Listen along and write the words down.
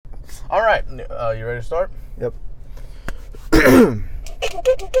All right, you ready to start? Yep.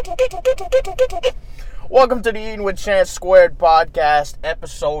 Welcome to the Eating with Chance Squared podcast,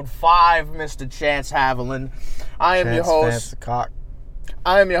 episode 5, Mr. Chance Haviland. I am your host.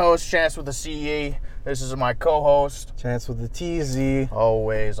 I am your host, Chance with a CE. This is my co-host, Chance with a TZ.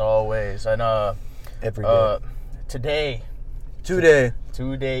 Always. And Every day.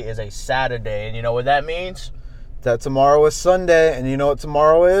 Today is a Saturday, and you know what that means? That tomorrow is Sunday, and you know what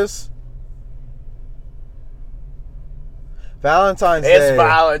tomorrow is? Valentine's Day. It's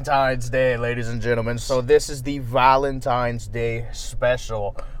Valentine's Day, ladies and gentlemen. So this is the Valentine's Day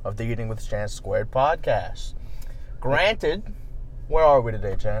Special of the Eating with Chance Squared podcast. Granted, where are we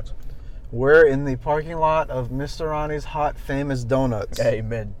today, Chance? We're in the parking lot of Mr. Ronnie's Hot Famous Donuts.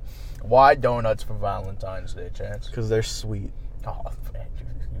 Amen. Why donuts for Valentine's Day, Chance? Because they're sweet. Oh, man,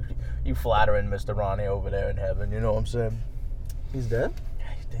 you flattering Mr. Ronnie over there in heaven. You know what I'm saying? He's dead?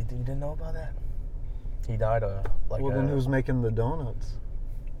 You didn't know about that? He died then who's making the donuts?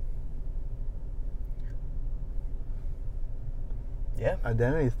 Yeah.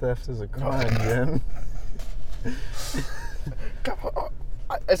 Identity theft is a crime, Jen.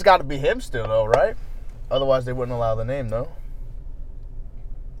 It's got to be him still, though, right? Otherwise, they wouldn't allow the name, though.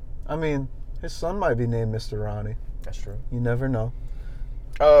 I mean, his son might be named Mr. Ronnie. That's true. You never know.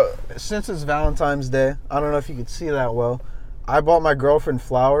 Since it's Valentine's Day, I don't know if you could see that well. I bought my girlfriend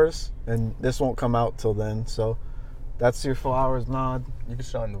flowers, and this won't come out till then, so that's your flowers nod. You can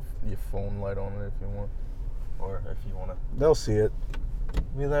shine your phone light on it if you want, or if you want to. They'll see it.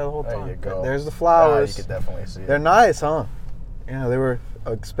 Be there the whole time. There you go. There's the flowers. You can definitely see it. They're nice, huh? Yeah, they were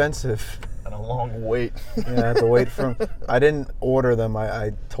expensive. And a long wait. Yeah, I had to wait for them. I didn't order them.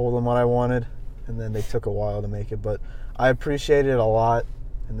 I told them what I wanted, and then they took a while to make it, but I appreciate it a lot.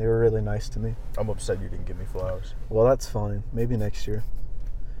 And they were really nice to me. I'm upset you didn't give me flowers. Well, that's fine. Maybe next year.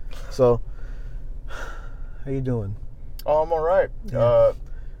 So, how you doing? Oh, I'm all right. Yeah.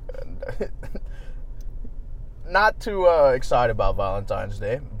 Not too excited about Valentine's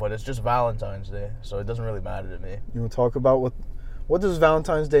Day, but it's just Valentine's Day, so it doesn't really matter to me. You want to talk about what does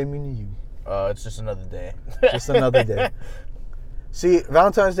Valentine's Day mean to you? It's just another day. Just another day. See,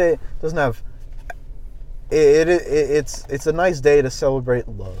 Valentine's Day doesn't have... It's a nice day to celebrate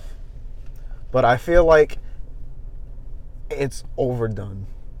love, but I feel like it's overdone.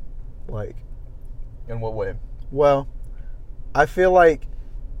 Like, in what way? Well, I feel like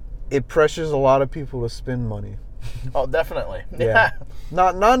it pressures a lot of people to spend money. Oh, definitely. Yeah.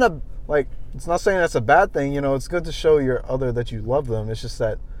 It's not saying that's a bad thing. You know, it's good to show your other that you love them. It's just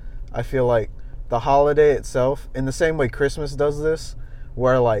that I feel like the holiday itself, in the same way Christmas does this,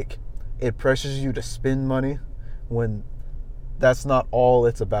 where like it pressures you to spend money when that's not all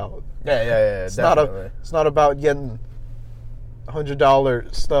it's about. Yeah. It's definitely. It's not about getting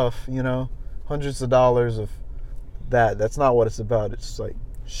 $100 stuff, you know, hundreds of dollars of that. That's not what it's about. It's like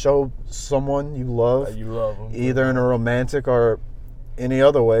show someone you love, them, either in a romantic or any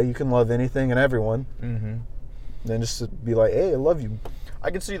other way. You can love anything and everyone. Mm-hmm. Then just to be like, hey, I love you. I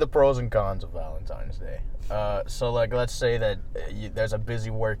can see the pros and cons of Valentine's Day. So, like, let's say that there's a busy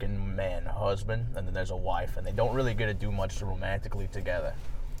working man, husband, and then there's a wife, and they don't really get to do much romantically together.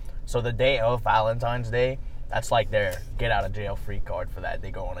 So the day of Valentine's Day, that's like their get-out-of-jail-free card for that.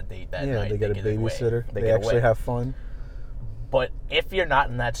 They go on a date that night. Yeah, they get a babysitter. They actually have fun. But if you're not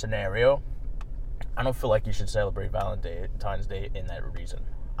in that scenario, I don't feel like you should celebrate Valentine's Day in that reason.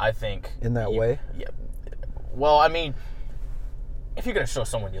 I think... In that way? Yeah. Well, I mean, if you're going to show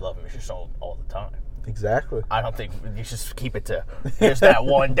someone you love them, you should show them all the time. Exactly. I don't think you should keep it to just that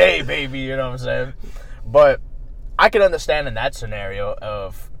one day, baby, you know what I'm saying? But I can understand in that scenario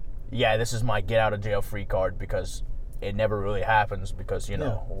of, yeah, this is my get-out-of-jail-free card because it never really happens because, you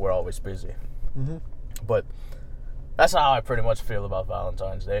know, we're always busy. Mm-hmm. But that's how I pretty much feel about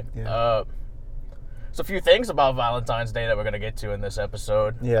Valentine's Day. Yeah. There's a few things about Valentine's Day that we're going to get to in this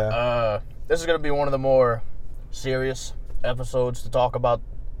episode. Yeah. This is going to be one of the more serious episodes to talk about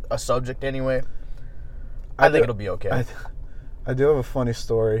a subject anyway. I think it'll be okay. I do have a funny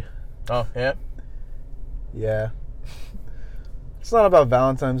story. Oh, yeah? Yeah. It's not about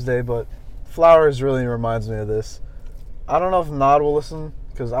Valentine's Day, but flowers really reminds me of this. I don't know if Nod will listen,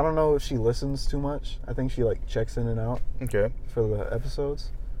 because I don't know if she listens too much. I think she, like, checks in and out Okay. for the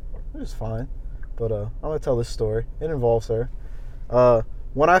episodes, which is fine. But I'm going to tell this story. It involves her.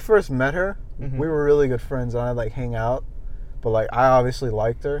 When I first met her, we were really good friends, and I'd, like, hang out. But, like, I obviously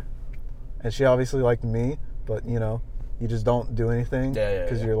liked her, and she obviously liked me. But, you know, you just don't do anything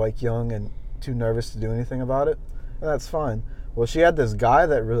because you're, like, young and too nervous to do anything about it. And that's fine. Well, she had this guy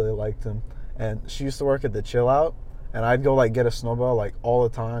that really liked him, and she used to work at the Chill Out, and I'd go like get a snowball like all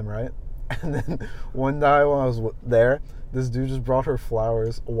the time, right? And then one day when I was there, this dude just brought her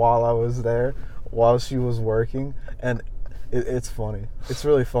flowers while I was there, while she was working, and it's funny. It's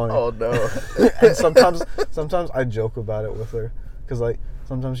really funny. Oh no! And sometimes I joke about it with her, because like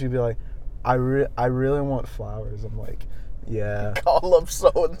sometimes she'd be like, I really want flowers. I'm like, yeah. Call up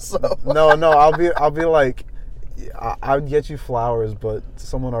so and so. No, I'll be like, I would get you flowers, but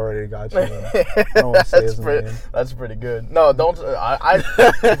someone already got you them. I don't want to say his name. That's pretty good. No, don't.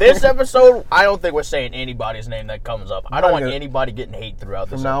 This episode, I don't think we're saying anybody's name that comes up. I don't want anybody getting hate throughout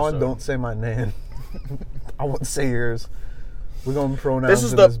this episode. From now on, don't say my name. I won't say yours. We're going pronouns. This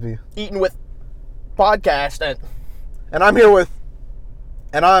is the Eating With podcast, and I'm here with,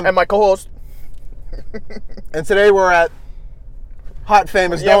 and my co-host. And today we're at Hot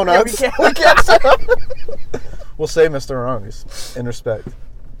Famous Donuts. Yeah, we can't say We'll say Mr. Ronnie's in respect.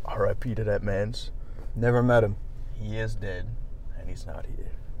 R.I.P. to that man's. Never met him. He is dead, and he's not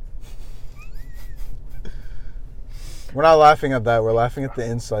here. We're not laughing at that. We're laughing at the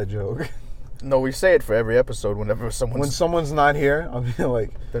inside joke. No, we say it for every episode whenever when someone's not here, I'll be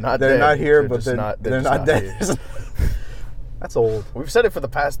like, they're not here, they're but they're not dead. That's old. We've said it for the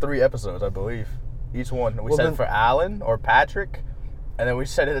past 3 episodes, I believe. Each one. We said it for Alan or Patrick, and then we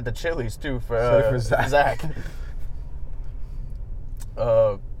said it at the Chili's too for Zach.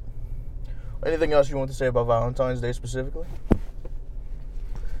 Anything else you want to say about Valentine's Day specifically?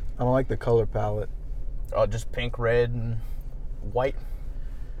 I don't like the color palette. Oh, just pink, red, and white.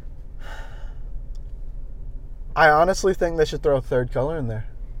 I honestly think they should throw a third color in there.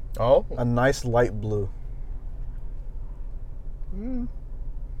 Oh? A nice light blue.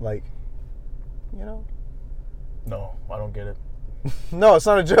 Like, you know? No, I don't get it. No, it's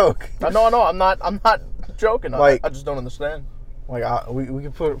not a joke. No, I'm not joking. Like, I just don't understand. Like, we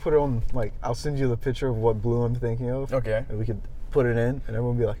could put it on, like, I'll send you the picture of what blue I'm thinking of. Okay. And we could put it in, and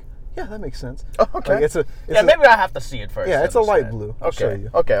everyone would be like, yeah, that makes sense. Oh, okay. Like, maybe I have to see it first. Yeah, it's a light blue. I'll show you.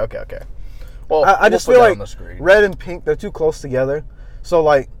 Okay. Well, I just feel like red and pink, they're too close together. So,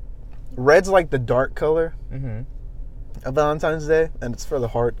 like, red's like the dark color of Valentine's Day, and it's for the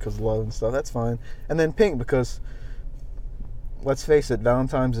heart because love and stuff. That's fine. And then pink because, let's face it,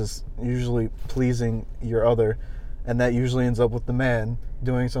 Valentine's is usually pleasing your other, and that usually ends up with the man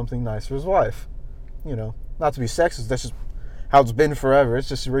doing something nice for his wife. You know, not to be sexist, that's just how it's been forever. It's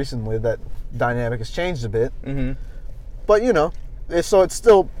just recently that dynamic has changed a bit. But, you know, so it's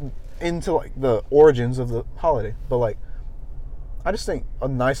still into like the origins of the holiday, but like I just think a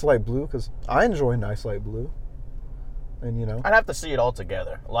nice light blue, because I enjoy nice light blue, and you know, I'd have to see it all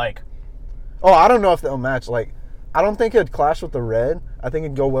together. Like, oh, I don't know if they'll match. Like, I don't think it'd clash with the red. I think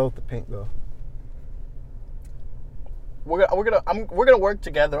it'd go well with the pink though. We're gonna work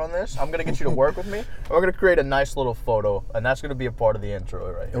together on this. I'm gonna get you to work with me. And we're gonna create a nice little photo, and that's gonna be a part of the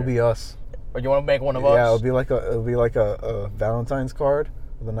intro right here. It'll be us. Or you want to make one of us? Yeah, it'll be like a Valentine's card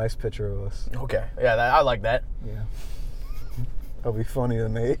with a nice picture of us. Okay. Yeah, I like that. Yeah. That'll be funny to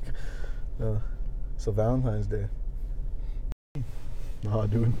make. So Valentine's Day. Nah,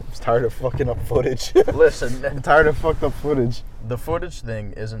 dude. I'm tired of fucking up footage. Listen. I'm tired of fucked up footage. The footage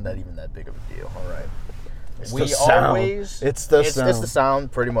thing isn't even that big of a deal, all right? It's the sound. It's the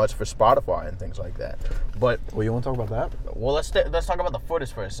sound pretty much for Spotify and things like that. But well, you want to talk about that? Well, let's talk about the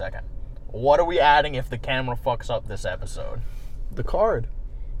footage for a second. What are we adding if the camera fucks up this episode? The card.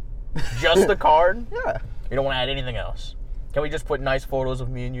 Just the card? Yeah. You don't want to add anything else? Can we just put nice photos of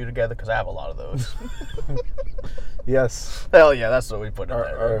me and you together? Because I have a lot of those. Yes. Hell yeah, that's what we put in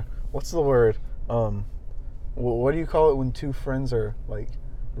there. Or, what's the word? What do you call it when two friends are, like,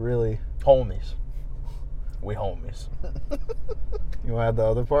 really... Homies. We homies. You want to add the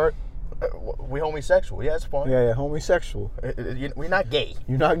other part? We homosexual. Yeah, it's fine. Yeah, homosexual. We're not gay.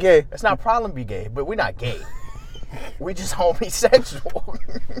 You're not gay. It's not a problem to be gay, but we're not gay. We just homosexual.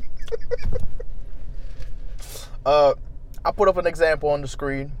 I put up an example on the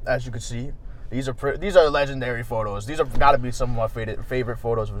screen, as you can see. These are legendary photos. These have got to be some of my favorite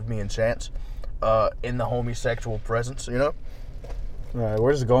photos with me and Chance in the homosexual presence, you know? All right,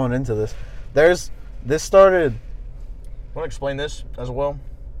 we're just going into this. This started... Want to explain this as well?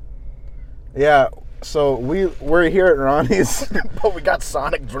 Yeah, so we're here at Ronnie's. But we got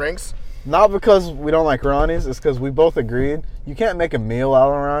Sonic drinks. Not because we don't like Ronnie's, it's because we both agreed you can't make a meal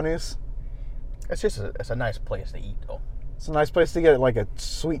out of Ronnie's. It's a nice place to eat, though. It's a nice place to get like a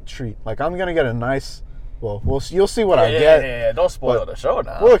sweet treat. Like, I'm gonna get a nice. Well, you'll see what I get. Yeah. Don't spoil the show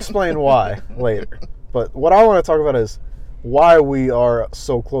now. We'll explain why later. But what I want to talk about is why we are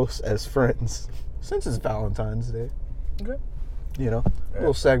so close as friends since it's Valentine's Day. Okay. You know, a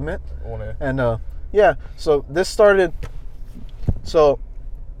little segment. And Yeah, so this started. So,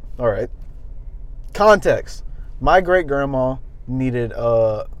 all right. Context: my great grandma needed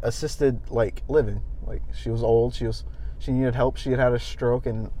assisted like living. Like she was old. She needed help. She had a stroke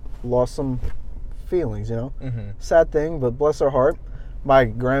and lost some feelings. Sad thing, but bless her heart. My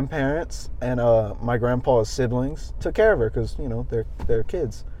grandparents and my grandpa's siblings took care of her because they're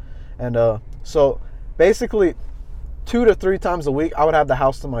kids, and so basically 2 to 3 times a week I would have the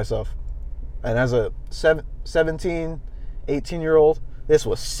house to myself. And as a 17, 18-year-old, this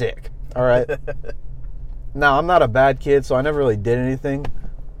was sick. All right. Now, I'm not a bad kid, so I never really did anything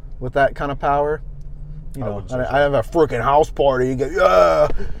with that kind of power. I have a freaking house party. You get, yeah,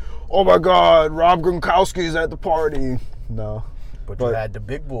 oh my God, Rob Gronkowski's at the party. No. But you had the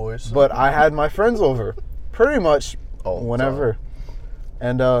big boys. But I had my friends over pretty much whenever.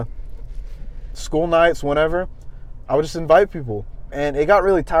 And school nights, whenever, I would just invite people. And it got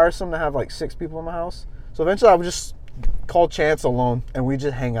really tiresome to have like 6 people in my house. So eventually I would just call Chance alone and we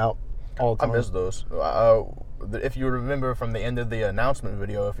just hang out all the time. I miss those. If you remember from the end of the announcement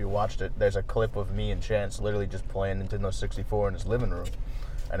video, if you watched it, there's a clip of me and Chance literally just playing Nintendo 64 in his living room.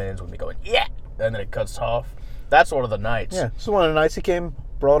 And it ends with me going, yeah! And then it cuts off. That's one of the nights. Yeah, so one of the nights he came,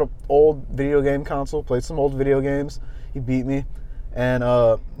 brought an old video game console, played some old video games. He beat me and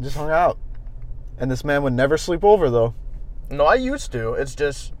just hung out. And this man would never sleep over, though. No, I used to. It's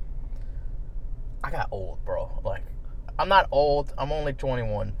just, I got old, bro. Like, I'm not old. I'm only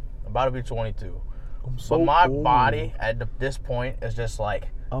 21. I'm about to be 22. But my body at this point is just like,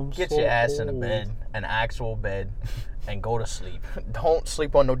 get your ass in a bed, an actual bed, and go to sleep. Don't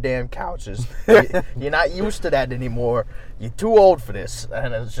sleep on no damn couches. You're not used to that anymore. You're too old for this.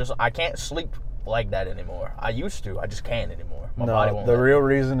 And it's just, I can't sleep like that anymore. I used to. I just can't anymore. My body won't. The real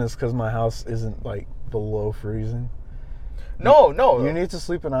reason is because my house isn't like below freezing. No. You need to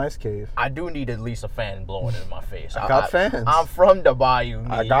sleep in an ice cave. I do need at least a fan blowing in my face. I got fans. I'm from the bayou.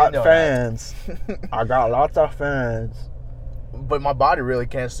 I got fans. I got lots of fans. But my body really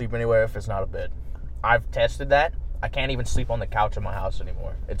can't sleep anywhere if it's not a bed. I've tested that. I can't even sleep on the couch in my house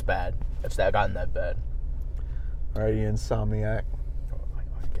anymore. It's bad. It's gotten that bad. Are you insomniac?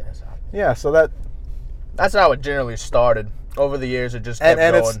 I guess. Yeah, so that's how it generally started. Over the years, it just kept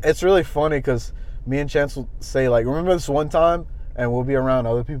going. And it's really funny because me and Chance will say, like, remember this one time? And we'll be around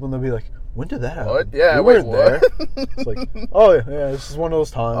other people and they'll be like, when did that happen? What? Yeah, we weren't there. It's like, oh, yeah, this is one of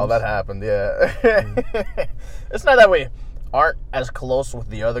those times. Oh, that happened, yeah. It's not that we aren't as close with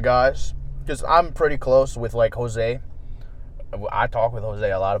the other guys. Because I'm pretty close with, like, Jose. I talk with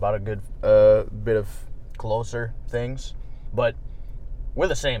Jose a lot about a good bit of closer things. But we're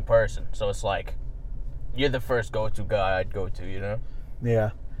the same person. So it's like, you're the first go-to guy I'd go to, you know?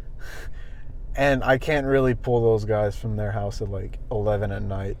 Yeah. And I can't really pull those guys from their house at like 11 at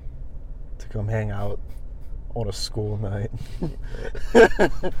night to come hang out on a school night.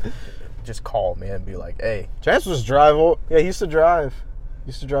 Just call me and be like, hey. Chance was drive over. Yeah, he used to drive.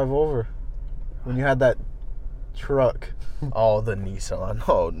 Over when you had that truck. Oh, the Nissan.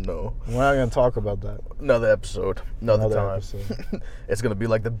 Oh, no. We're not going to talk about that. Another episode. Another time. Episode. It's going to be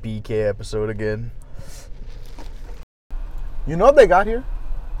like the BK episode again. You know what they got here?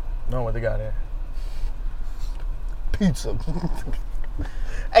 No, what they got here? Pizza.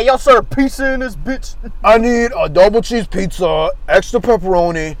 Hey, y'all serve pizza in this bitch? I need a double cheese pizza, extra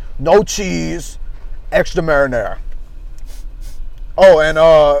pepperoni, no cheese, extra marinara. Oh, and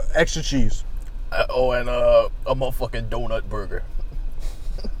extra cheese. And a motherfucking donut burger.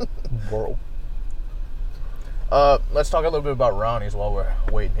 Bro. Let's talk a little bit about Ronnie's while we're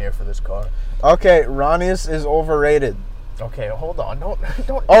waiting here for this car. Okay, Ronnie's is overrated. Okay, hold on.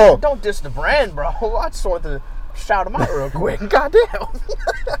 Don't diss the brand, bro. I just wanted to shout them out real quick. Goddamn.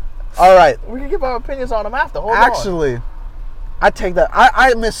 All right. We can give our opinions on them after. Hold on. Actually, I take that.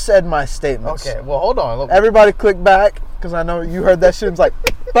 I missaid my statements. Okay, well, hold on. Look. Everybody click back, because I know you heard that shit. It was like,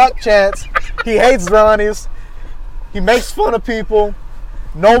 fuck Chance. He hates Ronnie's. He makes fun of people.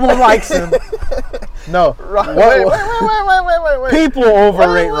 No one likes him. No. Wait. People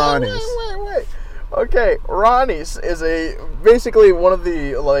overrate Ronnie's. Wait. Okay, Ronnie's is basically one of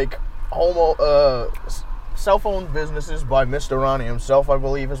the cell phone businesses by Mr. Ronnie himself, I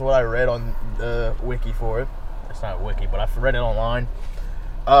believe, is what I read on the wiki for it. It's not a wiki, but I've read it online.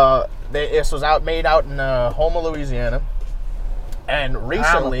 This was made out in Houma, Louisiana, and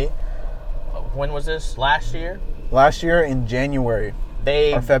recently, when was this? Last year? Last year in January.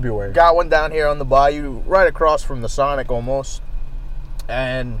 Or February. Got one down here on the bayou, right across from the Sonic almost,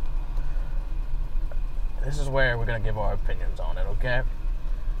 and this is where we're going to give our opinions on it, okay?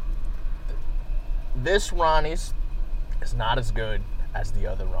 This Ronnie's is not as good as the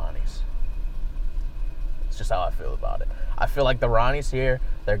other Ronnie's. just how I feel about it. I feel like the Ronnie's here,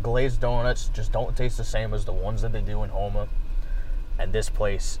 their glazed donuts just don't taste the same as the ones that they do in Houma. And this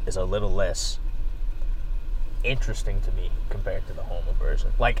place is a little less interesting to me compared to the Houma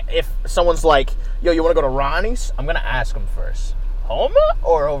version. Like, if someone's like, yo, you want to go to Ronnie's? I'm going to ask them first, Houma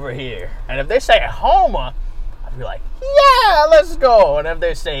or over here? And if they say Houma, I'd be like, yeah, let's go. And if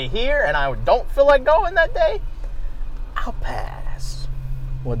they say here and I don't feel like going that day, I'll pass.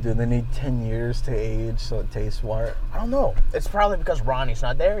 What, do they need 10 years to age so it tastes white? I don't know. It's probably because Ronnie's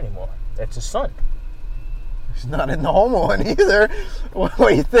not there anymore. It's his son. He's not in the Houma one either. What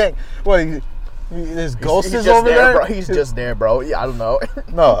do you think? What, his ghost is over there? Bro. He's just there, bro. Yeah, I don't know.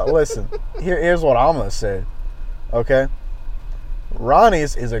 No, listen. Here's what I'm going to say. Okay?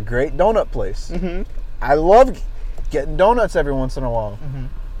 Ronnie's is a great donut place. Mm-hmm. I love getting donuts every once in a while.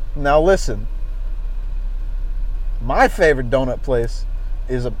 Mm-hmm. Now, listen. My favorite donut place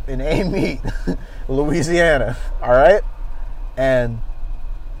is in Amite, Louisiana. All right? And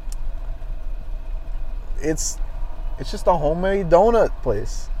it's just a homemade donut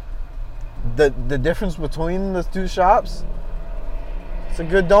place. The difference between the two shops, it's a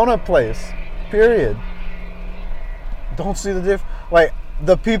good donut place. Period. Don't see the difference. Like,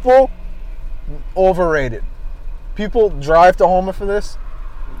 the people, overrated. People drive to Houma for this.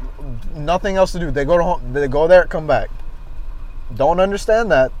 Nothing else to do. They go there, come back. Don't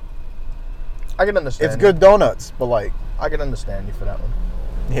understand that. I can understand. It's good donuts, but like, I can understand you for that one.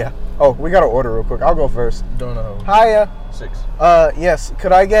 Yeah. Oh, we got to order real quick. I'll go first. Don't know. Hiya. 6. Yes.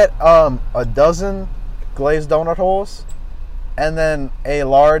 Could I get a dozen glazed donut holes, and then a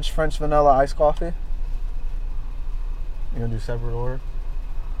large French vanilla iced coffee? You gonna do separate order?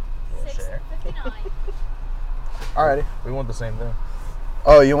 $6.59. Alrighty. We want the same thing.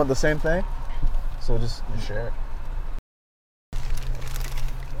 Oh, you want the same thing? So just share it.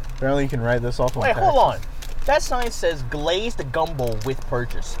 Apparently you can write this off on Wait, taxes. hold on. That sign says glazed gumbo with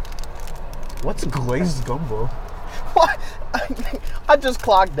purchase. What's glazed gumbo? What? I just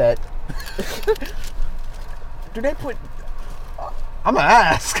clocked that. Do they put... I'm gonna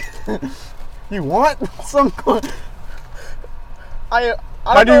ask. You want some?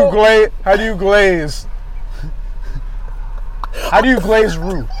 How do you glaze? How do you glaze? How do you glaze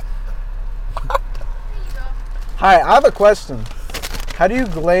roux? Hi, I have a question. How do you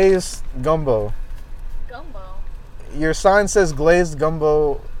glaze gumbo? Gumbo. Your sign says glazed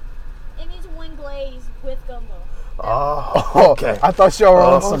gumbo. It means one glaze with gumbo. Oh, okay. I thought y'all were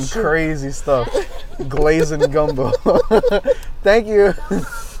on some shit. crazy stuff. Glazing gumbo. Thank you.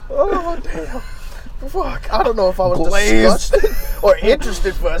 Oh, damn. Fuck. I don't know if I was Glazed. disgusted or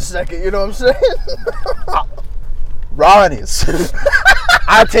interested for a second. You know what I'm saying? Ronnie's.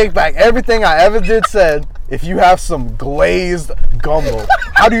 I take back everything I ever said. If you have some glazed gumbo,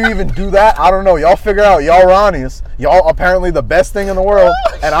 how do you even do that? I don't know. Y'all figure it out. Y'all Ronnie's. Y'all apparently the best thing in the world,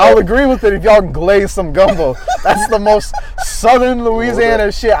 and I'll agree with it if y'all can glaze some gumbo. That's the most southern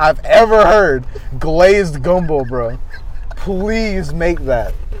Louisiana shit I've ever heard. Glazed gumbo, bro. Please make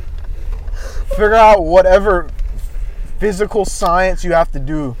that. Figure out whatever physical science you have to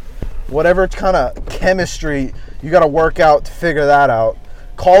do, whatever kind of chemistry you got to work out to figure that out.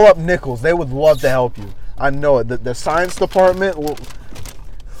 Call up Nichols. They would love to help you. I know it. The science department will...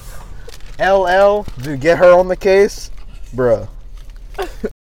 LL, to get her on the case, bruh.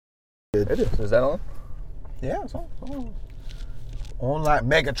 It is. Is that on? Yeah, it's on. On like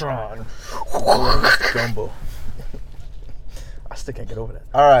Megatron. Gumbo. I still can't get over that.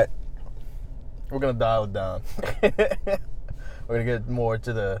 All right. We're gonna dial it down. We're gonna get more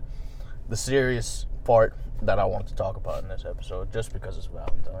to the serious part that I want to talk about in this episode, just because it's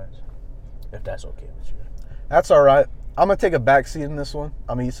Valentine's. If that's okay with you. That's all right. I'm gonna take a back seat in this one.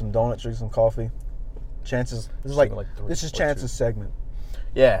 I'm gonna eat some donuts, drink some coffee. Chances. This is this is Chance's segment.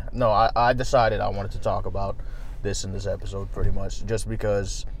 Yeah. No, I decided I wanted to talk about this in this episode pretty much, just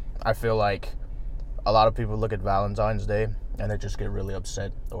because I feel like a lot of people look at Valentine's Day and they just get really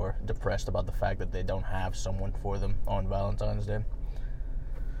upset or depressed about the fact that they don't have someone for them on Valentine's Day.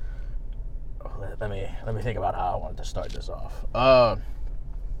 Let me think about how I wanted to start this off.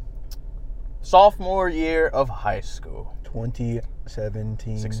 Sophomore year of high school.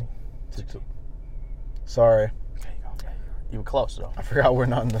 2017. 16. Sorry. There you go. You were close though. I forgot we're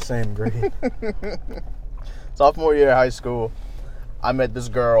not in the same grade. Sophomore year of high school, I met this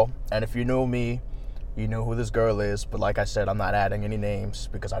girl, and if you knew me, you know who this girl is. But like I said, I'm not adding any names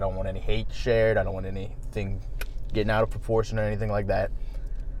because I don't want any hate shared. I don't want anything getting out of proportion or anything like that.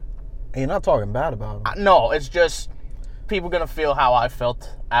 And you're not talking bad about him. No, it's just people gonna feel how I felt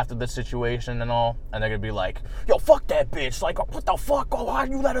after the situation and all, and they're gonna be like, yo, fuck that bitch. Like, what the fuck? Oh, why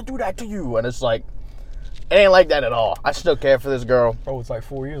you let her do that to you? And it's like, It ain't like that at all. I still care for this girl. Bro, it's like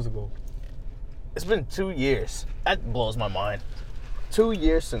 4 years ago. It's been 2 years. That blows my mind. 2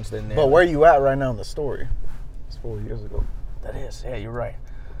 years since then. But where you at right now in the story? It's 4 years ago. That is. Yeah, you're right.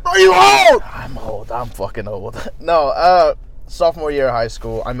 Are you old? I'm old. I'm fucking old. No, sophomore year of high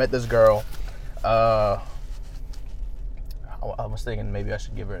school, I met this girl. I was thinking maybe I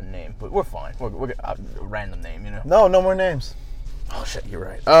should give her a name, but we're fine. We're a random name, you know? No more names. Oh, shit, you're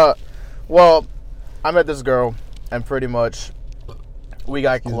right. Well, I met this girl, and pretty much we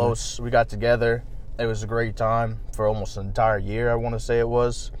got close. We got together. It was a great time for almost an entire year, I want to say it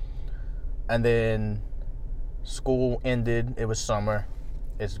was. And then school ended. It was summer.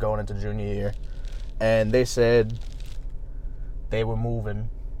 It's going into junior year. And they said they were moving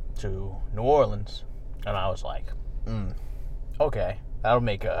to New Orleans. And I was like, okay, that'll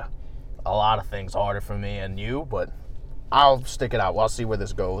make a lot of things harder for me and you, but I'll stick it out. I'll see where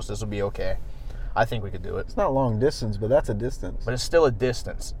this goes. This will be okay. I think we could do it. It's not long distance, but that's a distance. But it's still a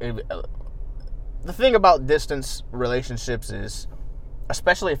distance. The thing about distance relationships is,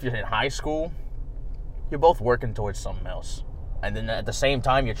 especially if you're in high school, you're both working towards something else. And then at the same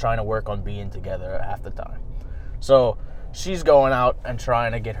time, you're trying to work on being together half the time. So she's going out and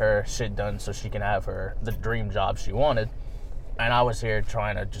trying to get her shit done so she can have the dream job she wanted. And I was here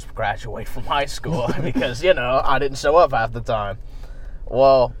trying to just graduate from high school because, I didn't show up half the time.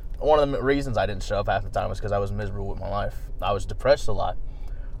 Well, one of the reasons I didn't show up half the time was because I was miserable with my life. I was depressed a lot.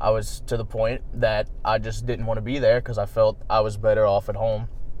 I was to the point that I just didn't want to be there because I felt I was better off at home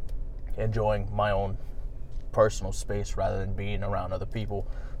enjoying my own personal space rather than being around other people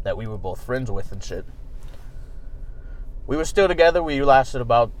that we were both friends with and shit. We were still together. We lasted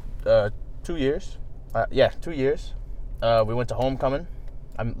about 2 years. 2 years. We went to homecoming.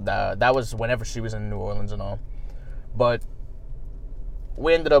 That was whenever she was in New Orleans and all. But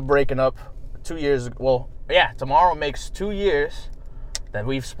we ended up breaking up 2 years. Well, yeah, tomorrow makes 2 years that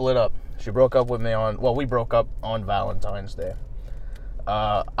we've split up. She broke up with me we broke up on Valentine's Day.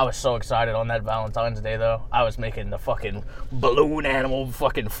 I was so excited on that Valentine's Day, though. I was making the fucking balloon animal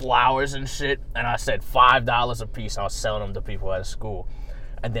fucking flowers and shit. And I said $5 a piece. I was selling them to people at school.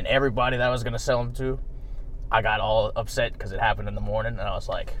 And then everybody that I was going to sell them to, I got all upset because it happened in the morning. And I was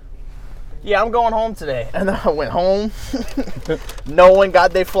like, yeah, I'm going home today. And then I went home. No one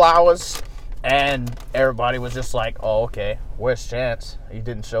got their flowers. And everybody was just like, oh, okay, where's Chance? He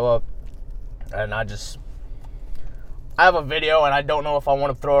didn't show up. And I have a video, and I don't know if I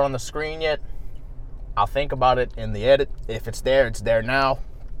want to throw it on the screen yet. I'll think about it in the edit. If it's there now.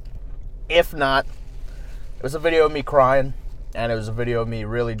 If not, it was a video of me crying, and it was a video of me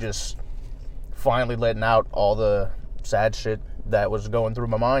really just finally letting out all the sad shit that was going through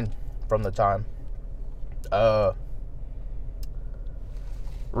my mind from the time.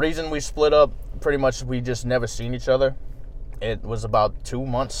 Reason we split up, pretty much we just never seen each other. It was about 2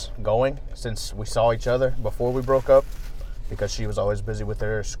 months going since we saw each other before we broke up, because she was always busy with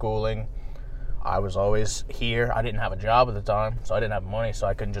her schooling. I was always here. I didn't have a job at the time, so I didn't have money, so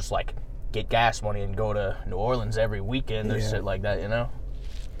I couldn't just get gas money and go to New Orleans every weekend or shit like that,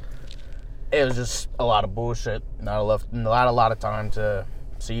 It was just a lot of bullshit. Not a lot of time to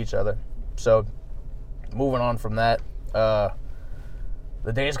see each other. So moving on from that,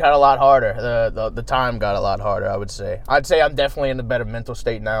 the days got a lot harder. The time got a lot harder, I would say. I'd say I'm definitely in a better mental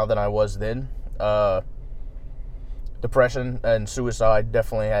state now than I was then. Depression and suicide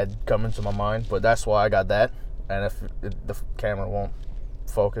definitely had come into my mind, but that's why I got that. And if the camera won't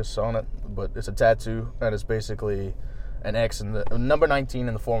focus on it, but it's a tattoo, and it's basically an X and the number 19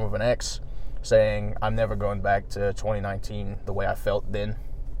 in the form of an X, saying I'm never going back to 2019 the way I felt then,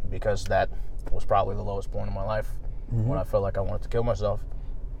 because that was probably the lowest point in my life. When I felt like I wanted to kill myself.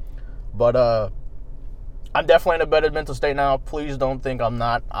 But I'm definitely in a better mental state now. Please don't think I'm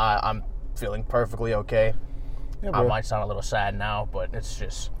not. I'm feeling perfectly okay. Yeah, I might sound a little sad now, but it's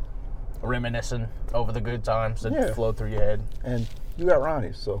just reminiscing over the good times that flow through your head. And you got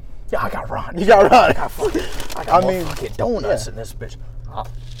Ronnie, so. Yeah, I got Ronnie. You got Ronnie. I got fucking donuts in this bitch.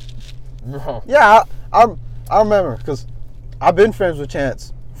 Yeah, I remember, because I've been friends with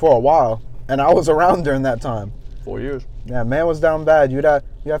Chance for a while, and I was around during that time. 4 years. Yeah, man was down bad. You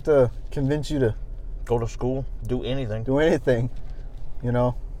have to convince you to go to school, do anything.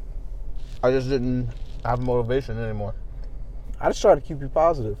 I just didn't have motivation anymore. I just try to keep you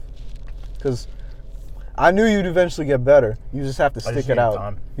positive, because I knew you'd eventually get better. You just have to stick it out.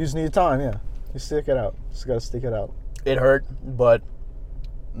 Time. You just need time, yeah. You stick it out. Just gotta stick it out. It hurt, but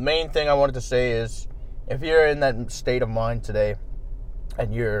main thing I wanted to say is, if you're in that state of mind today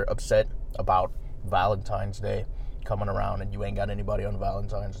and you're upset about Valentine's Day coming around and you ain't got anybody on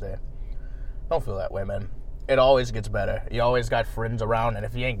Valentine's Day, don't feel that way, man. it always gets better. You always got friends around, and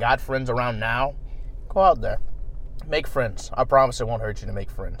if you ain't got friends around now, go out there. Make friends. I promise it won't hurt you to make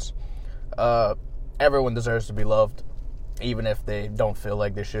friends. Everyone deserves to be loved, even if they don't feel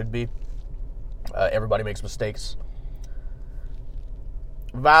like they should be. Everybody makes mistakes.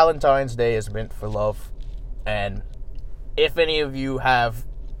 Valentine's Day is meant for love, and if any of you have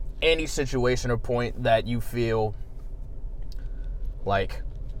any situation or point that you feel like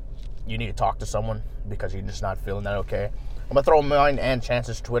you need to talk to someone because you're just not feeling that okay, I'm going to throw mine and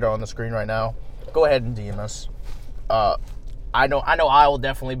Chance's Twitter on the screen right now. Go ahead and DM us. I know I will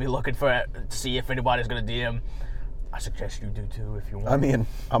definitely be looking to see if anybody's going to DM. I suggest you do too if you want. I mean,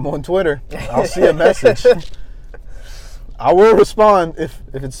 I'm on Twitter. I'll see a message. I will respond if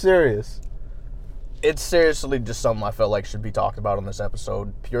it's serious. It's seriously just something I felt like should be talked about on this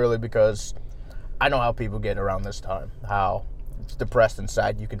episode, purely because I know how people get around this time, how depressed and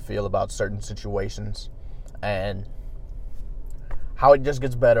sad you can feel about certain situations, and how it just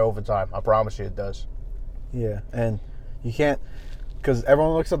gets better over time. I promise you it does. Yeah, and you can't, because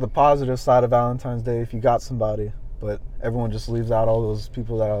everyone looks at the positive side of Valentine's Day if you got somebody, but everyone just leaves out all those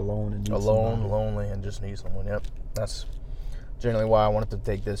people that are alone and need somebody. Lonely, and just need someone. Yep, that's generally why I wanted to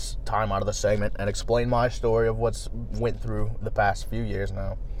take this time out of the segment and explain my story of what's went through the past few years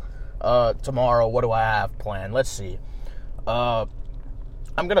now. Tomorrow, what do I have planned? Let's see. I'm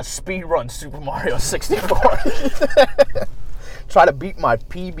gonna speed run Super Mario 64. Try to beat my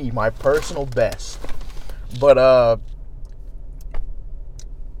PB, my personal best. But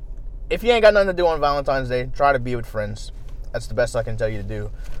if you ain't got nothing to do on Valentine's Day, try to be with friends. That's the best I can tell you to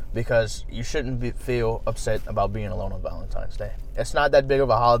do, because you shouldn't feel upset about being alone on Valentine's Day. It's not that big of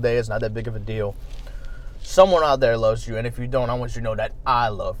a holiday. It's not that big of a deal. Someone out there loves you, and if you don't, I want you to know that I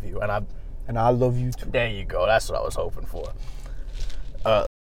love you, and I love you too. There you go. That's what I was hoping for.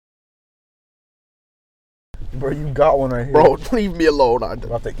 Bro, you got one right here. Bro, leave me alone. I'm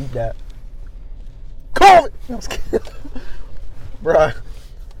about to eat that. Coffee! I was kidding. Bro,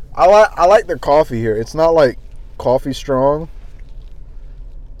 I like the coffee here. It's not like coffee strong,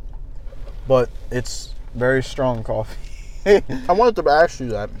 but it's very strong coffee. I wanted to ask you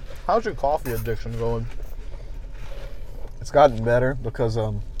that. How's your coffee addiction going? It's gotten better because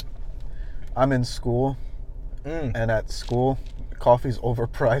I'm in school, and at school, coffee's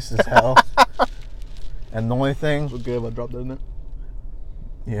overpriced as hell. And the only thing... It's okay if I dropped that in it?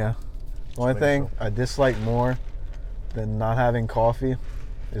 Yeah. The only thing I dislike more than not having coffee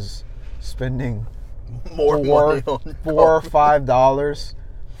is spending more money on $4 or $5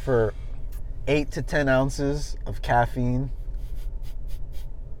 for 8 to 10 ounces of caffeine.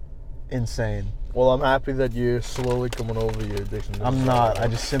 Insane. Well, I'm happy that you're slowly coming over your addiction. I'm not. I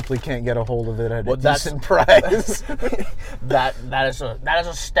just simply can't get a hold of it at a decent price. that is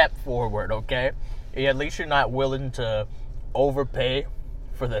a step forward, okay? At least you're not willing to overpay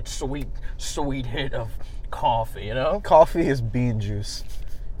for that sweet hit of coffee, you know? Coffee is bean juice.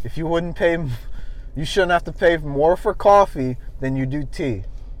 If you wouldn't pay, you shouldn't have to pay more for coffee than you do tea,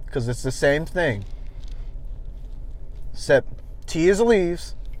 because it's the same thing. Except tea is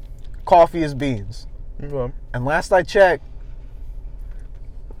leaves, coffee is beans. Okay. And last I checked,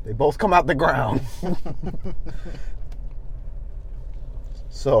 they both come out the ground.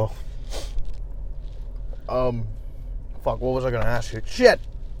 So, fuck, what was I gonna ask you? Shit!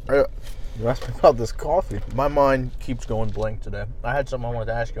 You asked me about this coffee. My mind keeps going blank today. I had something I wanted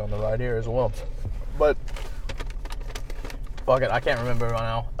to ask you on the ride here as well. But, fuck it, I can't remember right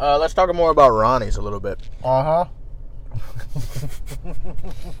now. Let's talk more about Ronnie's a little bit. Uh-huh.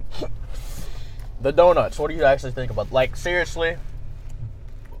 The donuts, what do you actually think about? Like, seriously,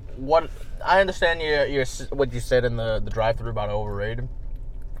 what... I understand your what you said in the drive-thru about overrated.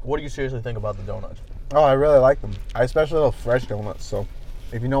 What do you seriously think about the donuts? Oh, I really like them. I especially love fresh donuts, so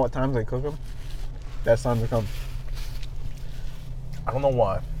if you know what times they cook them, that's time to come. I don't know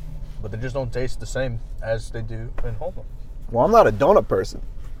why, but they just don't taste the same as they do in home. Well, I'm not a donut person,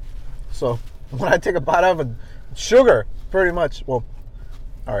 so when I take a bite out of a sugar, pretty much, well,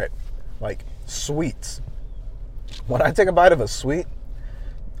 all right, like sweets. When I take a bite of a sweet,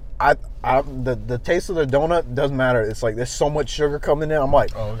 the taste of the donut doesn't matter. It's like there's so much sugar coming in. I'm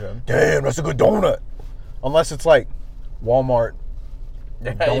like, oh, okay. Damn, that's a good donut. Unless it's like Walmart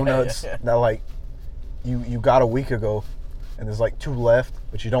donuts that like you got a week ago, and there's like 2 left,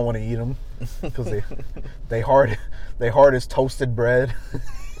 but you don't want to eat them because they hard as toasted bread.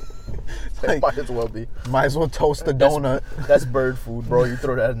 Like, might as well be. Might as well toast the donut. That's bird food, bro. You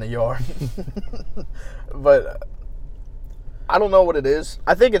throw that in the yard. But I don't know what it is.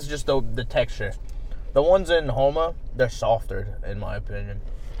 I think it's just the texture. The ones in Homa, they're softer, in my opinion.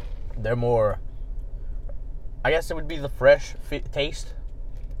 They're more I guess it would be the fresh taste.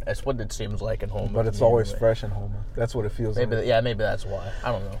 That's what it seems like in Homer. But it's always fresh in Homer. That's what it feels maybe, like. Yeah, maybe that's why.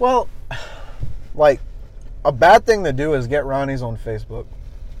 I don't know. Well, like, a bad thing to do is get Ronnie's on Facebook.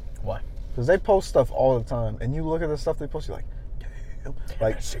 Why? Because they post stuff all the time. And you look at the stuff they post, you're like, damn.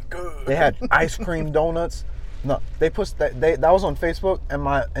 Like, good. they had ice cream donuts. No, they pushed that. That was on Facebook,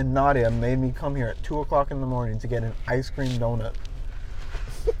 and Nadia made me come here at 2:00 in the morning to get an ice cream donut.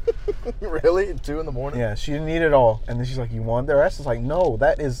 Really? 2 in the morning? Yeah, she didn't eat it all, and then she's like, "You want the rest?" It's like, no,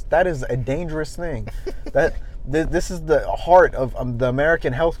 that is a dangerous thing. This is the heart of the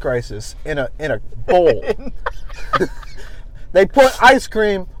American health crisis in a bowl. They put ice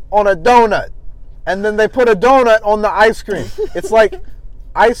cream on a donut, and then they put a donut on the ice cream. It's like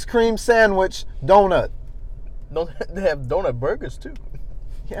ice cream sandwich donut. They have donut burgers too.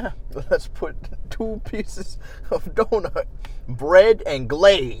 Yeah. Let's put 2 pieces of donut, bread and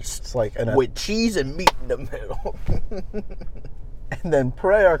glazed. It's like with cheese and meat in the middle. And then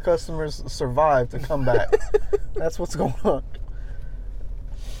pray our customers survive to come back. That's what's going on.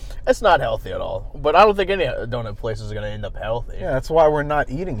 It's not healthy at all. But I don't think any donut places are going to end up healthy. Yeah, that's why we're not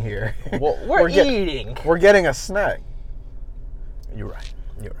eating here. Well, we're eating. We're getting a snack. You're right.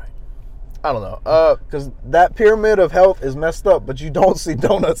 I don't know. Because that pyramid of health is messed up, but you don't see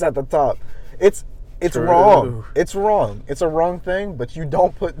donuts at the top. It's True. wrong. It's wrong. It's a wrong thing, but you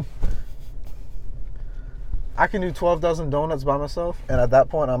don't put... I can do 12 dozen donuts by myself, and at that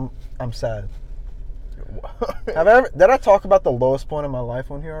point, I'm sad. Did I talk about the lowest point in my life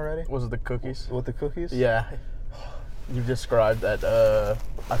on here already? Was it the cookies? With the cookies? Yeah. You described that,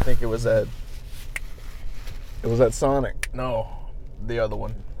 I think it was at... It was at Sonic. No, the other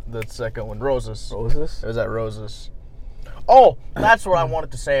one. The second one, Roses. Roses? It was at Roses. Oh, that's what I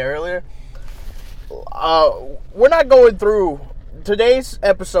wanted to say earlier. We're not going through... Today's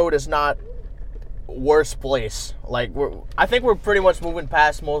episode is not worst place. Like, I think we're pretty much moving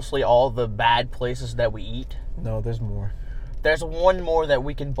past mostly all the bad places that we eat. No, there's more. There's one more that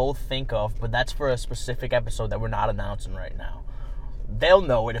we can both think of, but that's for a specific episode that we're not announcing right now. They'll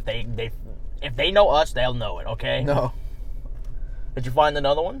know it if they know us, they'll know it, okay? No. Did you find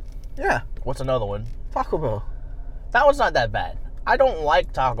another one? Yeah. What's another one? Taco Bell. That one's not that bad. I don't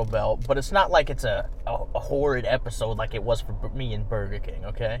like Taco Bell, but it's not like it's a horrid episode like it was for me and Burger King,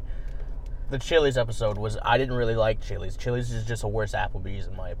 okay? The Chili's episode was, I didn't really like Chili's. Chili's is just a worse Applebee's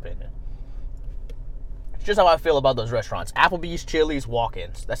in my opinion. It's just how I feel about those restaurants. Applebee's, Chili's,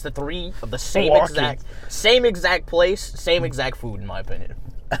 walk-ins. That's the 3 of the same exact place, same exact food in my opinion.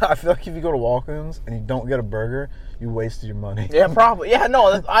 I feel like if you go to Walk-ins and you don't get a burger, you wasted your money. Yeah, probably. Yeah,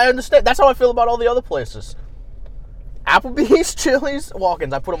 no, I understand. That's how I feel about all the other places. Applebee's, Chili's,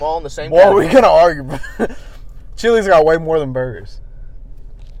 Walk-ins. I put them all in the same Well, category. we're going to argue. Chili's got way more than burgers.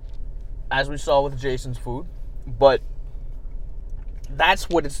 As we saw with Jason's food. But that's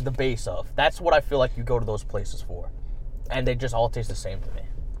what it's the base of. That's what I feel like you go to those places for. And they just all taste the same to me.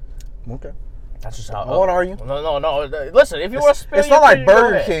 Okay. That's just how. I won't argue. No. Listen, if you want to spill, it's not like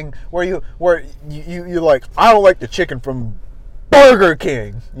Burger King where you like, I don't like the chicken from Burger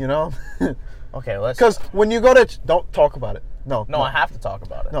King, you know? Okay, let's. Because when you go to don't talk about it. No, I have to talk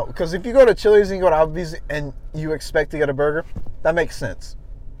about it. No, because if you go to Chili's and you go to Applebee's and you expect to get a burger, that makes sense.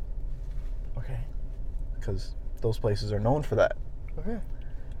 Okay. Because those places are known for that. Okay.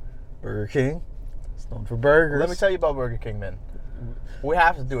 Burger King is known for burgers. Let me tell you about Burger King then. We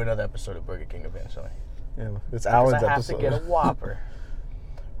have to do another episode of Burger King eventually. Yeah, it's Alan's episode. I have to get a Whopper.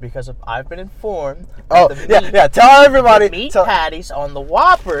 Because I've been informed. Oh, yeah. Tell everybody. The meat patties on the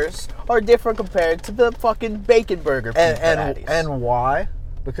Whoppers are different compared to the fucking bacon burger patties. And why?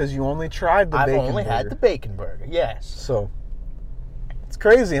 Because you only tried the bacon burger. I've only had the bacon burger, yes. So, it's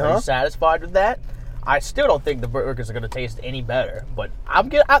crazy, huh? Are you satisfied with that? I still don't think the burgers are going to taste any better, but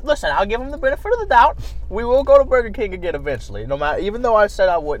listen, I'll give them the benefit of the doubt. We will go to Burger King again eventually. No matter, even though I said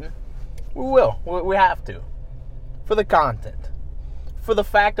I wouldn't, we will. We have to. For the content. For the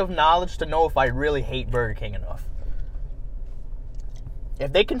fact of knowledge to know if I really hate Burger King enough.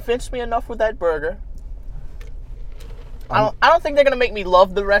 If they convince me enough with that burger, I don't think they're going to make me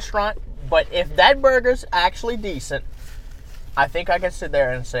love the restaurant, but if that burger's actually decent, I think I can sit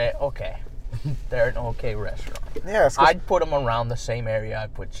there and say, okay, they're an okay restaurant. Yeah, I'd put them around the same area I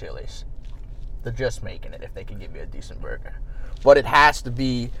put Chili's. They're just making it if they can give me a decent burger. But it has to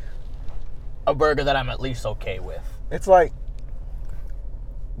be a burger that I'm at least okay with. It's like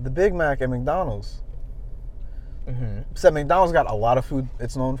the Big Mac at McDonald's. Mm-hmm. Except McDonald's got a lot of food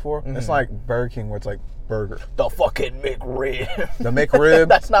it's known for. Mm-hmm. It's like Burger King where it's like burger. The fucking McRib. The McRib.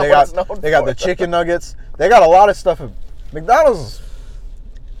 That's not what it's known for. They got the chicken nuggets. They got a lot of stuff. McDonald's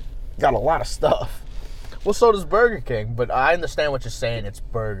got a lot of stuff. Well, so does Burger King, but I understand what you're saying. It's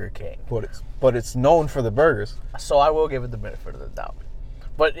Burger King. But it's known for the burgers. So I will give it the benefit of the doubt.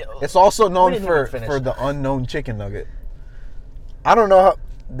 But it's also known for the unknown chicken nugget. I don't know how.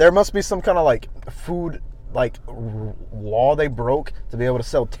 There must be some kind of like food law they broke to be able to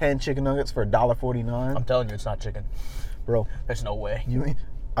sell 10 chicken nuggets for $1.49. I'm telling you, it's not chicken, bro. There's no way.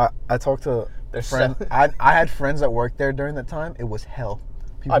 I talked to friends. I had friends that worked there during that time. It was hell.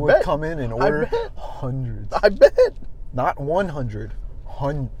 People would come in and order hundreds. I bet. Not 100,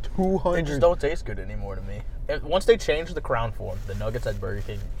 200. They just don't taste good anymore to me. Once they changed the crown form, the nuggets at Burger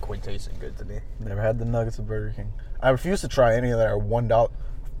King quit tasting good to me. Never had the nuggets at Burger King. I refuse to try any that are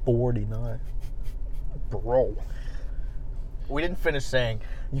 $1.49. Bro. We didn't finish saying.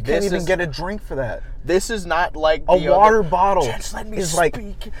 You can't even get a drink for that. This is not like a water bottle. Chance, let me is speak.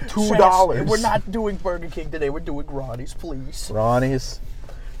 Like $2. Chance, we're not doing Burger King today. We're doing Ronnie's, please. Ronnie's.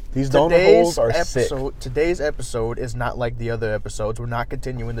 These donut holes are sick. Today's episode is not like the other episodes. We're not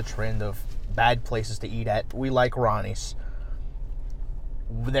continuing the trend of bad places to eat at. We like Ronnie's.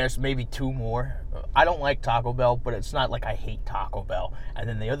 There's maybe 2 more. I don't like Taco Bell, but it's not like I hate Taco Bell. And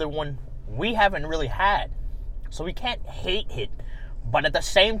then the other one we haven't really had. So we can't hate it. But at the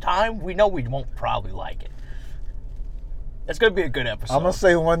same time, we know we won't probably like it. It's going to be a good episode. I'm going to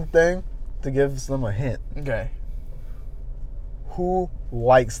say one thing to give them a hint. Okay. Who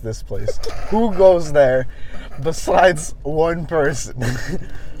likes this place? Who goes there besides one person?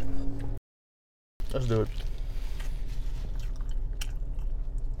 Let's do it.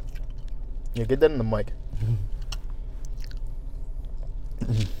 Yeah, get that in the mic.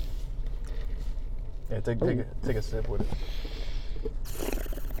 Yeah, take a sip with it.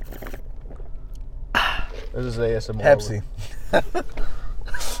 This is ASMR. Pepsi.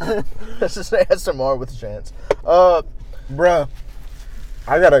 This is ASMR with Chance. Bruh,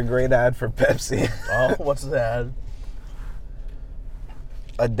 I got a great ad for Pepsi. Oh, what's that?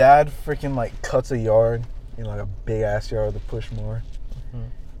 A dad freaking like cuts a yard, like a big ass yard with a push mower.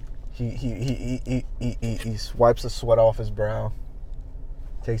 Mm-hmm. He wipes the sweat off his brow,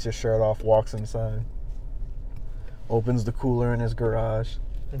 takes his shirt off, walks inside, opens the cooler in his garage.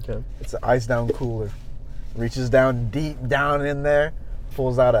 Okay. It's an ice down cooler. Reaches down deep down in there,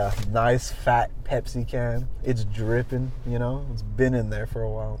 pulls out a nice fat Pepsi can. It's dripping, It's been in there for a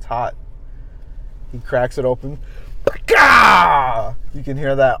while. It's hot. He cracks it open. You can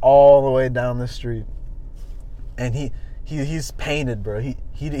hear that all the way down the street. And he's painted, bro. He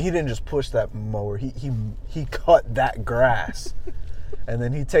didn't just push that mower. He cut that grass. And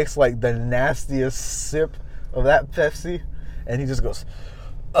then he takes like the nastiest sip of that Pepsi, and he just goes,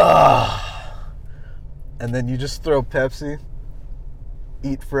 "Ugh." And then you just throw Pepsi,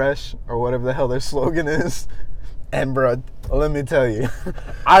 eat fresh, or whatever the hell their slogan is. And bro, let me tell you,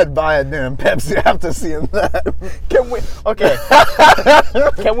 I'd buy a damn Pepsi after seeing that.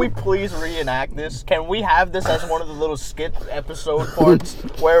 Can we please reenact this? Can we have this as one of the little skit episode parts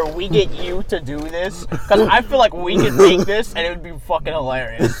where we get you to do this? Because I feel like we could make this and it would be fucking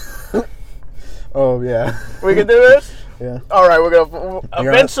hilarious. Oh yeah, we can do this. Yeah. All right, we're gonna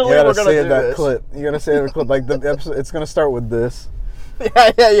eventually we're gonna do that this. Clip. You gotta say the clip like the episode. It's gonna start with this.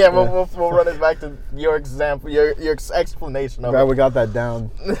 Yeah. We'll run it back to your example, your explanation of it. Glad we got that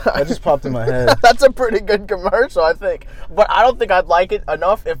down. That just popped in my head. That's a pretty good commercial, I think. But I don't think I'd like it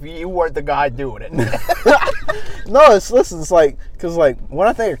enough if you weren't the guy doing it. No, it's like, because like when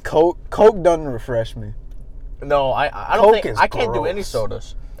I think of Coke doesn't refresh me. No, I don't Coke think is I can't gross. do any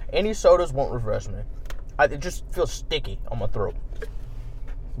sodas. Any sodas won't refresh me. It just feels sticky on my throat.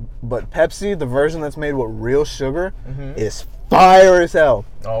 But Pepsi, the version that's made with real sugar, is fire as hell.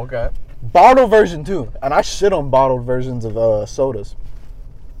 Oh, okay. Bottled version too, and I shit on bottled versions of sodas.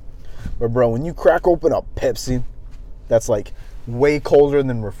 But bro, when you crack open a Pepsi, that's like way colder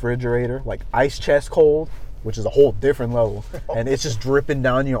than refrigerator, like ice chest cold, which is a whole different level, and it's just dripping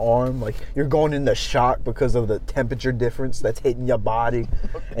down your arm, like you're going into shock because of the temperature difference that's hitting your body,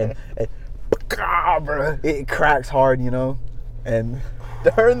 and bro, it cracks hard, and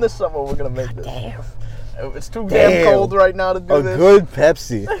during the summer we're gonna make this. Damn. It's too damn cold right now to do this. A good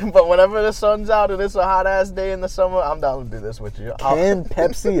Pepsi. But whenever the sun's out and it's a hot ass day in the summer, I'm down to do this with you. Canned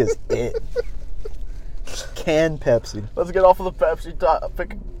Pepsi is it. Canned Pepsi. Let's get off of the Pepsi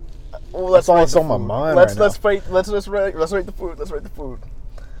topic. That's all that's on my mind right now. Let's rate the food. Let's rate the food.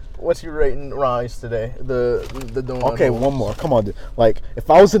 What's your rating rice today? The donut. Okay, one more. Come on, dude. Like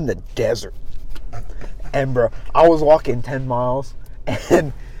if I was in the desert, and bro, I was walking 10 miles,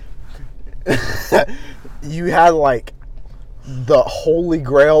 and you had like the Holy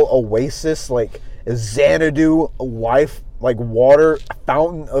Grail Oasis, like Xanadu wife like water,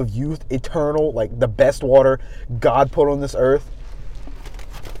 fountain of youth, eternal, like the best water God put on this earth,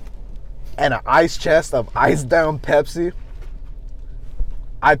 and an ice chest of ice down Pepsi,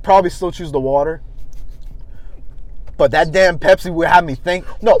 I'd probably still choose the water. But that damn Pepsi would have me think.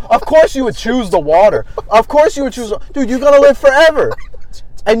 No, of course you would choose the water. Of course you would choose. Dude, you're going to live forever.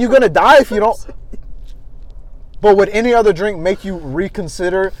 And you're going to die if you don't. But would any other drink make you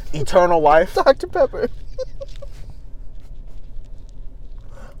reconsider eternal life? Dr. Pepper.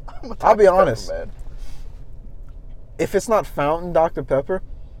 I'll be honest. Pepper, man. If it's not fountain Dr. Pepper,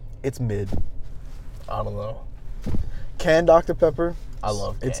 it's mid. I don't know. Canned Dr. Pepper. I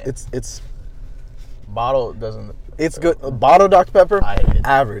love canned. It's Bottle doesn't. It's good. Bottle Dr. Pepper, I hate it.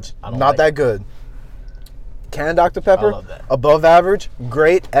 average. I don't Not like that it. good. Canned Dr. Pepper, I love that. above average,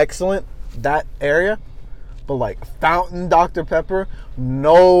 great, excellent, that area. But like fountain Dr. Pepper,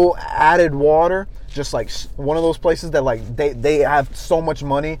 no added water, just like one of those places that like they have so much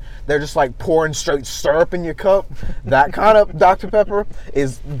money, they're just like pouring straight syrup in your cup. That kind of Dr. Pepper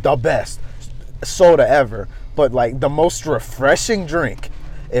is the best soda ever. But like the most refreshing drink,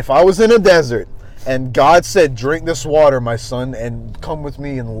 if I was in a desert and God said, drink this water, my son, and come with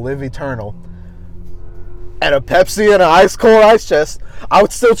me and live eternal, and a Pepsi and an ice cold ice chest, I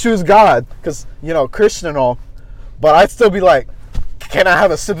would still choose God, because, you know, Christian and all, but I'd still be like, can I have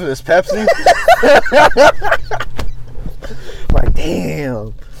a sip of this Pepsi? Like,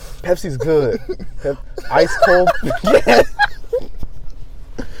 damn, Pepsi's good. Ice cold. Yeah.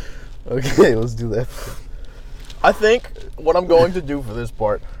 Okay, let's do that. I think what I'm going to do for this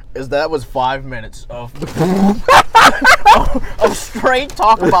part is that was 5 minutes of of straight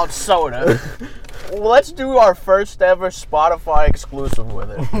talk about soda. Let's do our first ever Spotify exclusive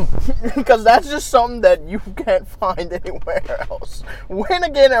with it. Because that's just something that you can't find anywhere else. When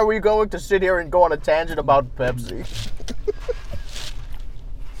again are we going to sit here and go on a tangent about Pepsi?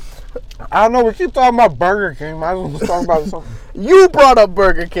 I don't know, we keep talking about Burger King. Might as well just talk about something. You brought up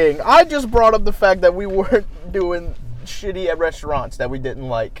Burger King. I just brought up the fact that we weren't doing shitty at restaurants that we didn't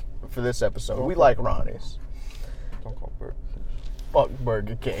like for this episode. We like Ronnie's. Don't call Burger King. Fuck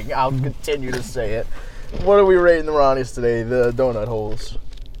Burger King. I'll continue to say it. What are we rating the Ronnie's today? The donut holes.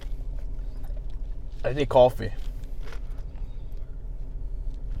 I need coffee.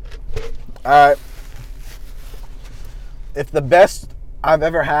 Alright. If the best I've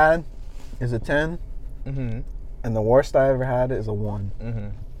ever had is a 10, Mm-hmm. and the worst I ever had is a 1. Mm-hmm.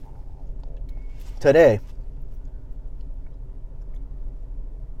 Today,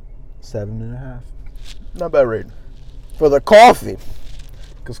 7.5. Not bad rating. For the coffee.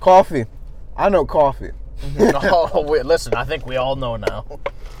 Because coffee, I know coffee. Oh, wait, listen, I think we all know now.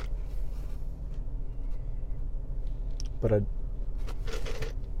 But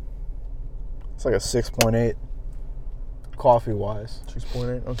it's like a 6.8 coffee-wise.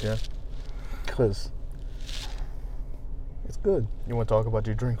 6.8? Okay. Because it's good. You want to talk about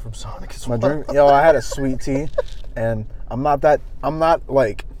your drink from Sonic as My well? drink, I had a sweet tea, and I'm not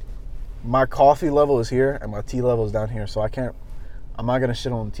like, my coffee level is here, and my tea level is down here, so I'm not going to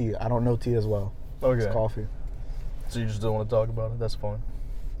shit on tea. I don't know tea as well. Okay. It's coffee. So you just don't want to talk about it? That's fine.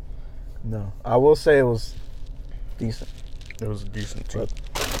 No. I will say it was decent. It was a decent tea.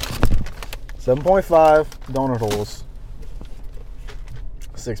 7.5 donut holes.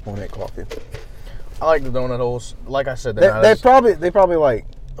 6.8 coffee. I like the donut holes. Like I said, They probably like,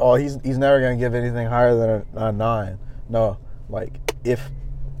 oh, he's never gonna give anything higher than a 9. No, like if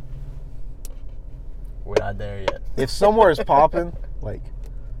we're not there yet. if somewhere is popping, like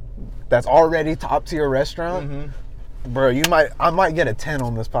that's already top tier restaurant, bro, I might get a 10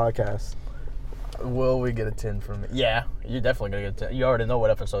 on this podcast. Will we get a 10 from me? Yeah, you're definitely gonna get a 10. You already know what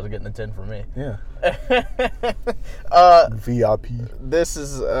episode's getting a 10 from me. Yeah. VIP. This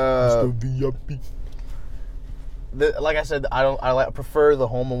is Mr. VIP. like I said, I prefer the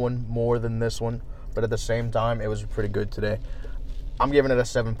Homa one more than this one, but at the same time, it was pretty good today. I'm giving it a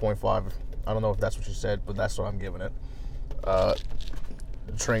 7.5. I don't know if that's what you said, but that's what I'm giving it. The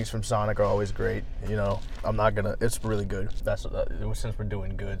drinks from Sonic are always great. You know, I'm not gonna. It's really good. That's since we're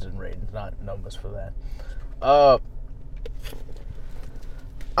doing goods and ratings, not numbers for that. I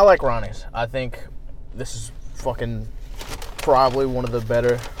like Ronnie's. I think this is fucking probably one of the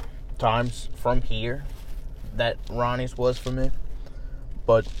better times from here that Ronnie's was for me.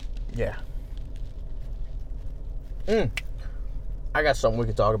 But yeah. I got something we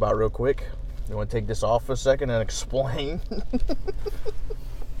can talk about real quick. You want to take this off for a second and explain?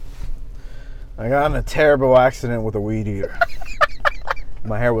 I got in a terrible accident with a weed eater.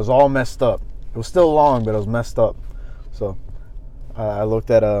 My hair was all messed up. It was still long, but it was messed up. So I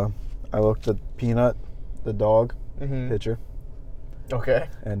looked at Peanut, the dog, picture. Okay.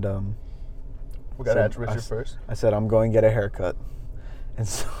 And We got to said- ask Richard first. I said, I'm going to get a haircut. And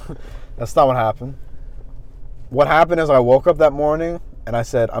so that's not what happened. What happened is I woke up that morning and I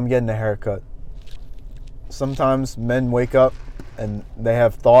said, I'm getting a haircut. Sometimes men wake up and they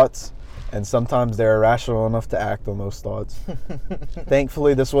have thoughts, and sometimes they're irrational enough to act on those thoughts.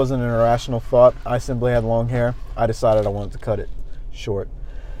 Thankfully, this wasn't an irrational thought. I simply had long hair. I decided I wanted to cut it short.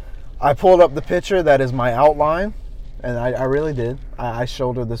 I pulled up the picture that is my outline, and I really did. I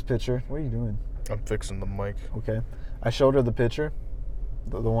showed her this picture. What are you doing? I'm fixing the mic. Okay. I showed her the picture,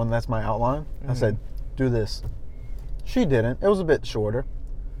 the one that's my outline. I said, do this. She didn't. It was a bit shorter.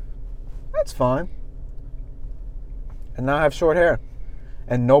 That's fine. And now I have short hair.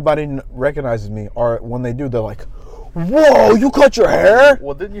 And nobody recognizes me. Or when they do, they're like, whoa, you cut your hair?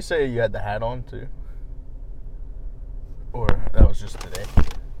 Well, didn't you say you had the hat on too? Or that was just today?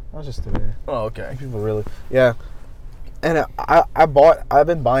 That was just today. Oh, okay. People really, yeah. And I've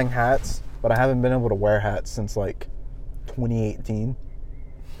been buying hats, but I haven't been able to wear hats since like 2018.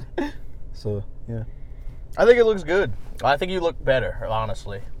 So, yeah. I think it looks good. I think you look better,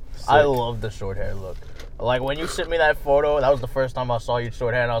 honestly. Sick. I love the short hair look. Like, when you sent me that photo, that was the first time I saw you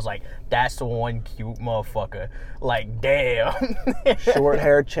short hair, and I was like, that's the one cute motherfucker. Like, damn. Short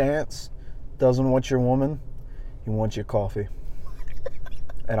hair Chance doesn't want your woman. He wants your coffee.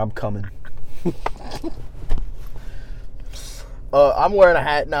 And I'm coming. I'm wearing a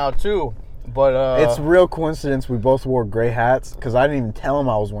hat now, too. But It's real coincidence we both wore gray hats, because I didn't even tell him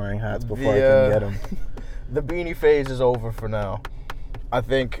I was wearing hats before I could get them. The beanie phase is over for now. I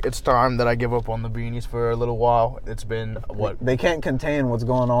think it's time that I give up on the beanies for a little while. It's been, what? They can't contain what's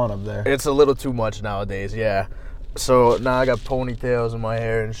going on up there. It's a little too much nowadays, yeah. So now I got ponytails in my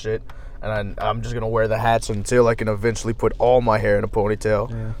hair and shit. And I'm just going to wear the hats until I can eventually put all my hair in a ponytail.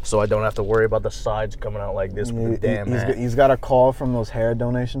 Yeah. So I don't have to worry about the sides coming out like this with the damn hat. He's got a call from those hair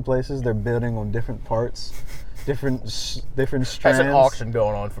donation places. They're bidding on different parts, different strands. There's an auction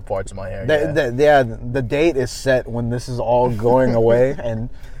going on for parts of my hair. The date is set when this is all going away, and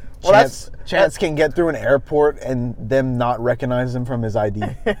Well, Chance can get through an airport and them not recognize him from his ID.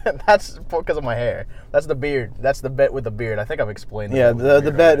 That's because of my hair. That's the beard. That's the bet with the beard. I think I've explained that. Yeah, with the the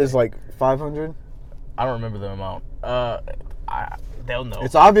beard bet already. is like 500. I don't remember the amount. They'll know.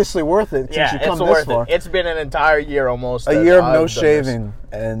 It's obviously worth it since yeah, you come it's this worth far. it. It's been an entire year almost. A that year of I've no done this. shaving,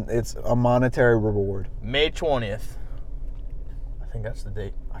 and it's a monetary reward. May 20th. I think that's the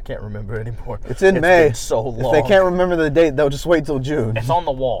date. I can't remember anymore. It's in May. Been so long. If they can't remember the date, they'll just wait till June. It's on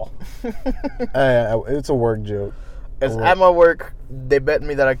the wall. It's a work joke. It's at my work. They bet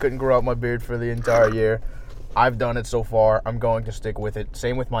me that I couldn't grow out my beard for the entire year. I've done it so far. I'm going to stick with it.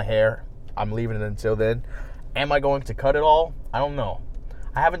 Same with my hair. I'm leaving it until then. Am I going to cut it all? I don't know.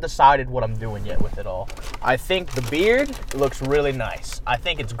 I haven't decided what I'm doing yet with it all. I think the beard looks really nice. I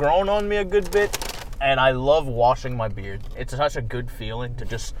think it's grown on me a good bit, and I love washing my beard. It's such a good feeling to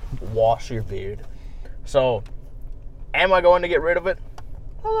just wash your beard. So, am I going to get rid of it?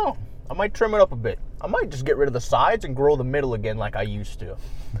 I don't know. I might trim it up a bit. I might just get rid of the sides and grow the middle again like I used to.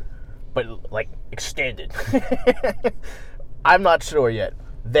 But, like, extended. I'm not sure yet.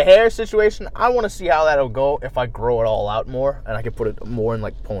 The hair situation, I want to see how that'll go if I grow it all out more and I can put it more in,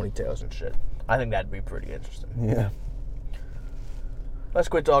 like, ponytails and shit. I think that'd be pretty interesting. Yeah. Let's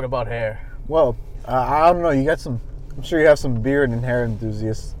quit talking about hair. Well, I don't know. You got some. I'm sure you have some beard and hair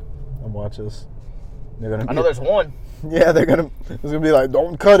enthusiasts that watch us. They're gonna. I know there's one. Yeah, they're gonna. It's gonna be like,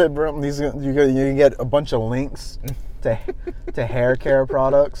 don't cut it, bro. You can get a bunch of links to hair care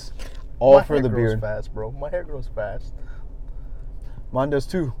products, all My for hair the grows beard. fast, bro. My hair grows fast. Mine does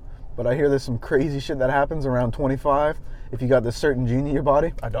too, but I hear there's some crazy shit that happens around 25 if you got this certain gene in your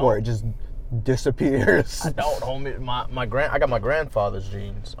body, I don't. or it just disappears. I don't, homie. I got my grandfather's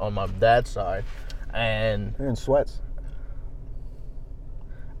genes on my dad's side, and You're in sweats.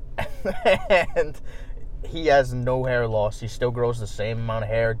 and he has no hair loss. He still grows the same amount of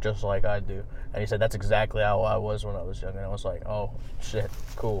hair just like I do. And he said that's exactly how I was when I was young. And I was like, oh shit,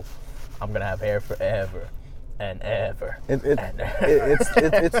 cool. I'm gonna have hair forever and ever. It's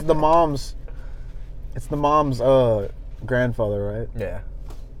the mom's. It's the mom's grandfather, right? Yeah.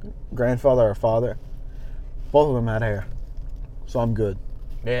 Grandfather or father. Both of them had hair, so I'm good.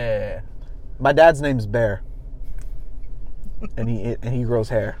 Yeah. My dad's name's Bear, and he grows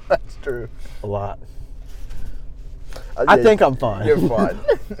hair That's true. a lot. I think I'm fine. You're fine.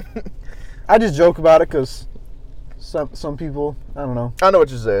 I just joke about it because some people, I don't know. I know what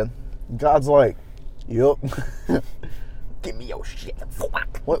you're saying. God's like, yup. Give me your shit.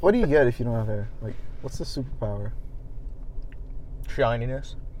 What do you get if you don't have hair? Like, what's the superpower?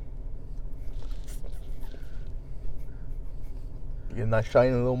 Shininess. You get a nice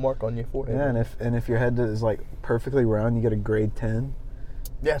shiny little mark on your forehead. Yeah, and if your head is like perfectly round, you get a grade 10.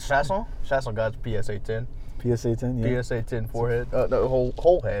 Yeah, Chasson got PSA 10. PSA 10, yeah. PSA 10 forehead. No,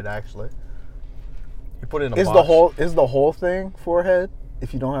 whole head actually. You put it in a Is box. the whole thing forehead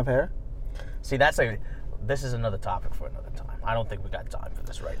if you don't have hair? See, this is another topic for another time. I don't think we got time for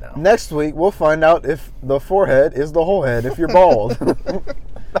this right now. Next week we'll find out if the forehead is the whole head if you're bald. All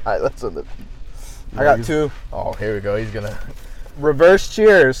right, let's end it. I got 2. Oh, here we go. He's gonna. Reverse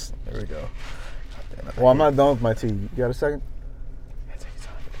cheers. Here we go. Well, I'm not done with my tea. You got a second? Yeah, take your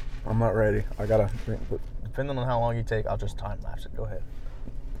time. I'm not ready. I gotta drink. Depending on how long you take, I'll just time lapse it. Go ahead.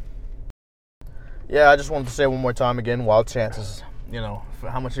 Yeah, I just wanted to say one more time again. Wild chances.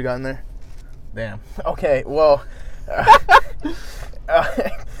 How much you got in there? Damn. Okay. Well,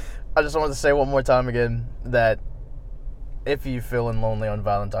 I just wanted to say one more time again that if you're feeling lonely on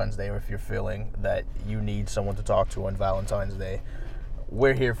Valentine's Day, or if you're feeling that you need someone to talk to on Valentine's Day,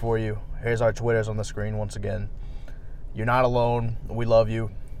 we're here for you. Here's our Twitters on the screen once again. You're not alone. We love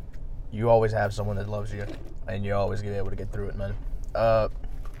you. You always have someone that loves you, and you're always going to be able to get through it, man.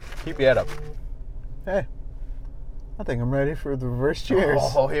 Keep your head up. Hey, I think I'm ready for the reverse cheers.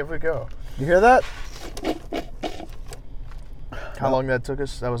 Oh, here we go. You hear that? How long that took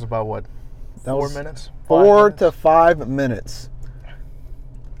us? That was about what? That 4 was minutes? 4 minutes? to 5 minutes.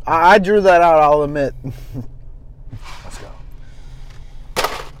 I drew that out, I'll admit. Let's go.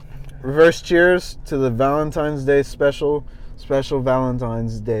 Reverse cheers to the Valentine's Day special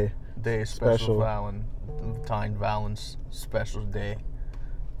Valentine's Day. Special. Valentine's special day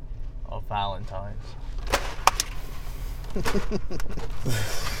of Valentine's.